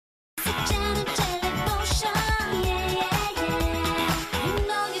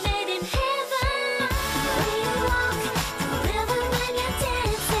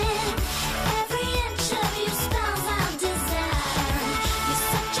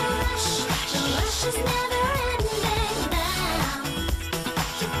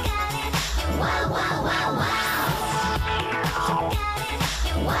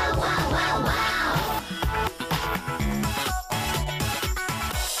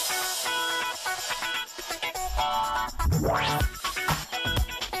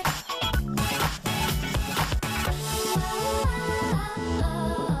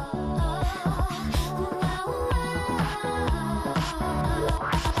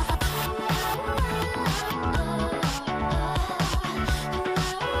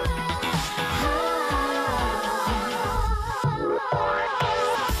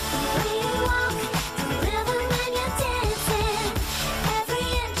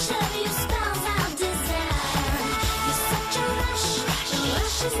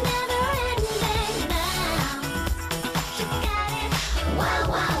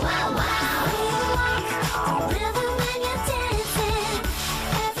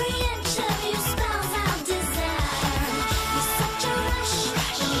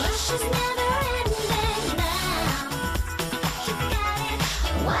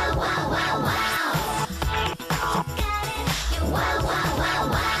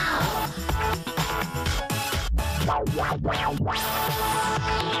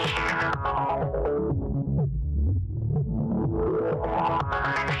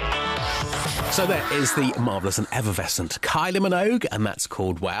So there is the marvellous and effervescent Kylie Minogue, and that's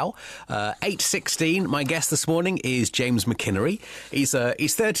called Wow. 8:16, my guest this morning is James McInerney. He's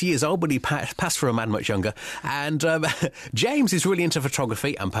 30 years old, but he passed for a man much younger. And James is really into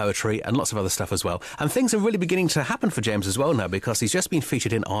photography and poetry and lots of other stuff as well. And things are really beginning to happen for James as well now, because he's just been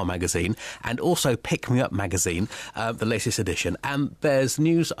featured in Our magazine and also Pick Me Up magazine, the latest edition. And there's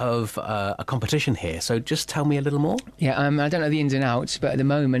news of a competition here. So just tell me a little more. Yeah, I don't know the ins and outs, but at the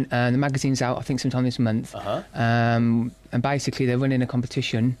moment, the magazine's out, I think, sometime this month. And basically, they're running a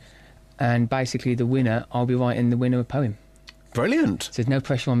competition, and basically, the winner, I'll be writing the winner a poem. Brilliant. So there's no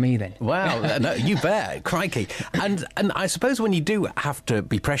pressure on me then. Wow, no, you bet. Crikey. And I suppose when you do have to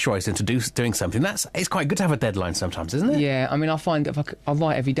be pressurised into doing something, it's quite good to have a deadline sometimes, isn't it? Yeah, I mean, I find if I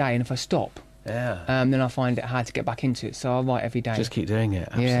write every day, and if I stop, then I find it hard to get back into it. So I write every day. Just keep doing it,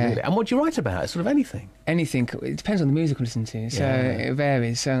 absolutely. Yeah. And what do you write about? Sort of anything? Anything. It depends on the music I listen to, so it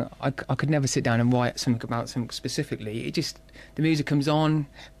varies. So I could never sit down and write something about something specifically. The music comes on,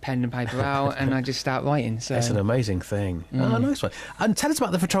 pen and paper out, and I just start writing. So it's an amazing thing. Oh, nice one. And tell us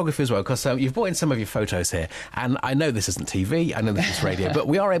about the photography as well, because you've brought in some of your photos here, and I know this isn't TV, I know this is radio, but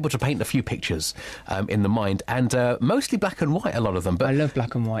we are able to paint a few pictures in the mind, and mostly black and white, a lot of them. But I love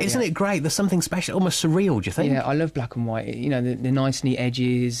black and white. Isn't it great? There's something special, almost surreal, do you think? Yeah, I love black and white. You know, the nice neat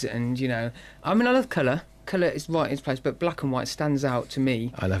edges, and I mean, I love colour. Colour is right in its place, but black and white stands out to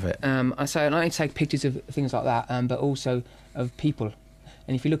me. I love it. I not only take pictures of things like that, but also of people.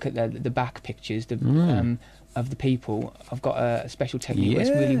 And if you look at the back pictures of the people, I've got a special technique where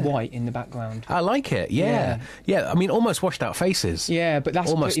it's really white in the background. I like it, yeah. I mean, almost washed out faces. Yeah, but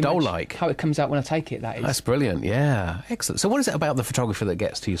that's almost doll-like. How it comes out when I take it, that is. That's brilliant, yeah. Excellent. So what is it about the photography that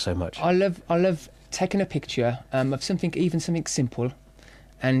gets to you so much? I love taking a picture of something simple,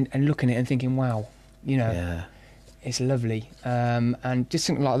 and looking at it and thinking, wow, it's lovely. And just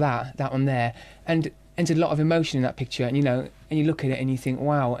something like that one there. And there's a lot of emotion in that picture, and you look at it and you think,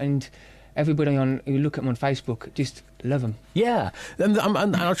 wow, and everybody who look at them on Facebook just love them. Yeah, and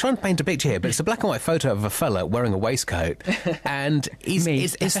I'll try and paint a picture here, but it's a black and white photo of a fella wearing a waistcoat, and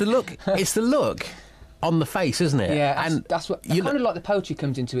it's the look. It's the look on the face, isn't it? Yeah, and that's what kind of like the poetry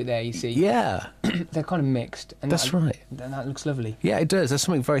comes into it there. You see, yeah, they're kind of mixed. And that's right. And that looks lovely. Yeah, it does. There's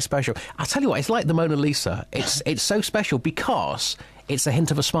something very special. I'll tell you what, it's like the Mona Lisa. It's so special because it's a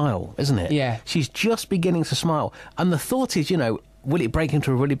hint of a smile, isn't it? Yeah, she's just beginning to smile, and the thought is, will it break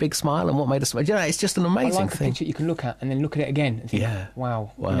into a really big smile, and what made her smile? It's just an amazing I like thing. A picture you can look at and then look at it again and think,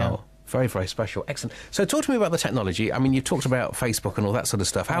 wow. Very, very special. Excellent. So talk to me about the technology. I mean, you've talked about Facebook and all that sort of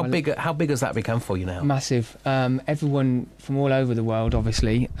stuff. How big has that become for you now? Massive. Everyone from all over the world,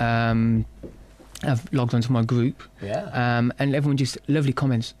 obviously, have logged onto my group. Yeah. And everyone just lovely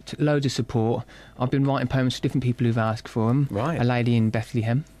comments, loads of support. I've been writing poems for different people who've asked for them. Right. A lady in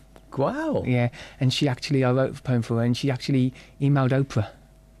Bethlehem. Wow. Yeah, and I wrote a poem for her, and she actually emailed Oprah.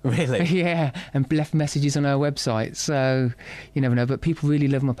 Really? Yeah, and left messages on our website. So you never know. But people really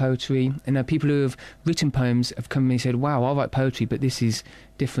love my poetry. And people who have written poems have come to me and said, wow, I write poetry, but this is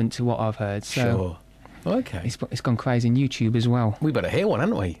different to what I've heard. So sure. Okay. It's gone crazy in YouTube as well. We better hear one,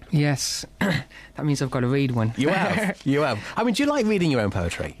 haven't we? Yes. That means I've got to read one. You have. You have. I mean, do you like reading your own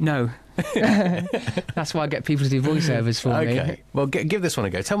poetry? No. That's why I get people to do voiceovers for me. Okay. Well, give this one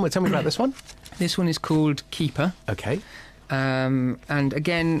a go. Tell me about this one. This one is called Keeper. Okay. And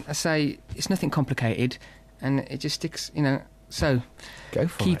again, I say it's nothing complicated, and it just sticks, So, go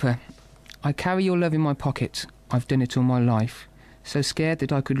for Keeper. it. I carry your love in my pocket. I've done it all my life. So scared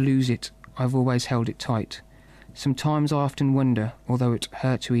that I could lose it, I've always held it tight. Sometimes I often wonder, although it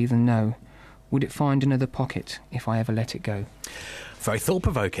hurt to even know, would it find another pocket if I ever let it go? Very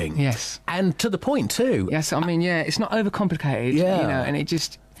thought-provoking. Yes. And to the point, too. Yes, I mean, it's not overcomplicated, and it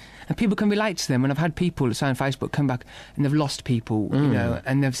just... And people can relate to them. And I've had people, say on Facebook, come back and they've lost people,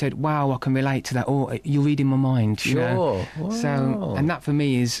 and they've said, wow, I can relate to that. Or you're reading my mind, you know. Wow. So, and that for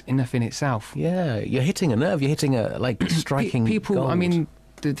me is enough in itself. Yeah, you're hitting a nerve. You're hitting a, striking people, gold. I mean,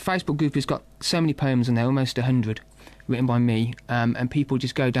 the Facebook group has got so many poems on there, almost 100, written by me, and people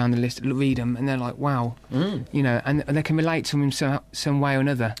just go down the list, read them, and they're like, wow, you know, and they can relate to them in some way or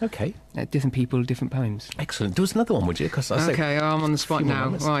another. Okay. Different people, different poems. Excellent. Do us another one, would you? Okay, I'm on the spot now.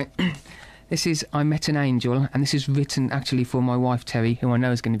 Right. This is I Met an Angel, and this is written actually for my wife, Terry, who I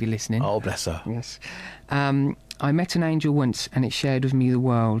know is going to be listening. Oh, bless her. Yes. I met an angel once, and it shared with me the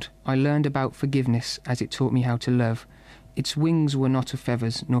world. I learned about forgiveness as it taught me how to love. Its wings were not of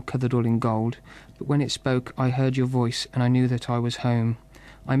feathers, nor coloured all in gold, but when it spoke, I heard your voice, and I knew that I was home.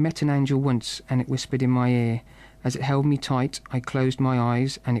 I met an angel once, and it whispered in my ear. As it held me tight, I closed my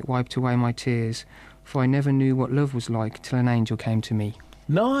eyes, and it wiped away my tears, for I never knew what love was like till an angel came to me.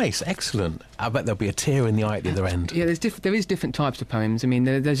 Nice, excellent. I bet there'll be a tear in the eye at the other end. Yeah, there is different types of poems. I mean,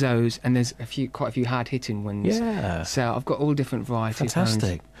 there's those, and there's quite a few hard-hitting ones. Yeah. So I've got all different varieties.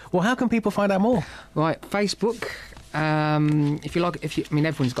 Fantastic. Well, how can people find out more? Right, Facebook. I mean,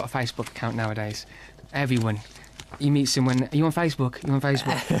 everyone's got a Facebook account nowadays. Everyone. You meet someone. Are you on Facebook? You're on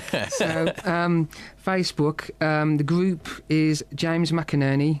Facebook. So, Facebook. The group is James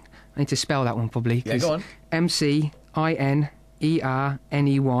McInerney. I need to spell that one probably. Yeah, go on. McInerney.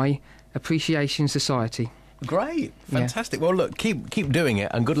 Appreciation Society. Great, fantastic. Yeah. Well, look, keep doing it,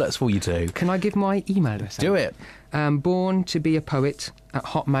 and good luck for you too. Can I give my email address? Do it. Born to be a poet at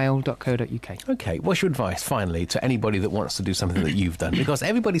hotmail.co.uk. Okay, what's your advice, finally, to anybody that wants to do something that you've done? Because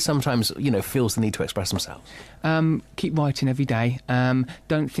everybody sometimes, feels the need to express themselves. Keep writing every day.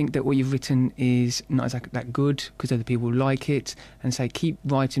 Don't think that what you've written is not that good because other people like it. And say, keep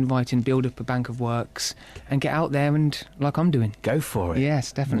writing, build up a bank of works, and get out there and, like I'm doing. Go for it.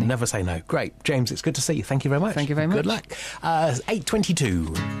 Yes, definitely. Never say no. Great. James, it's good to see you. Thank you very much. Thank you very much. Good luck.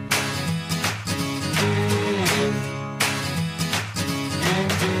 8:22.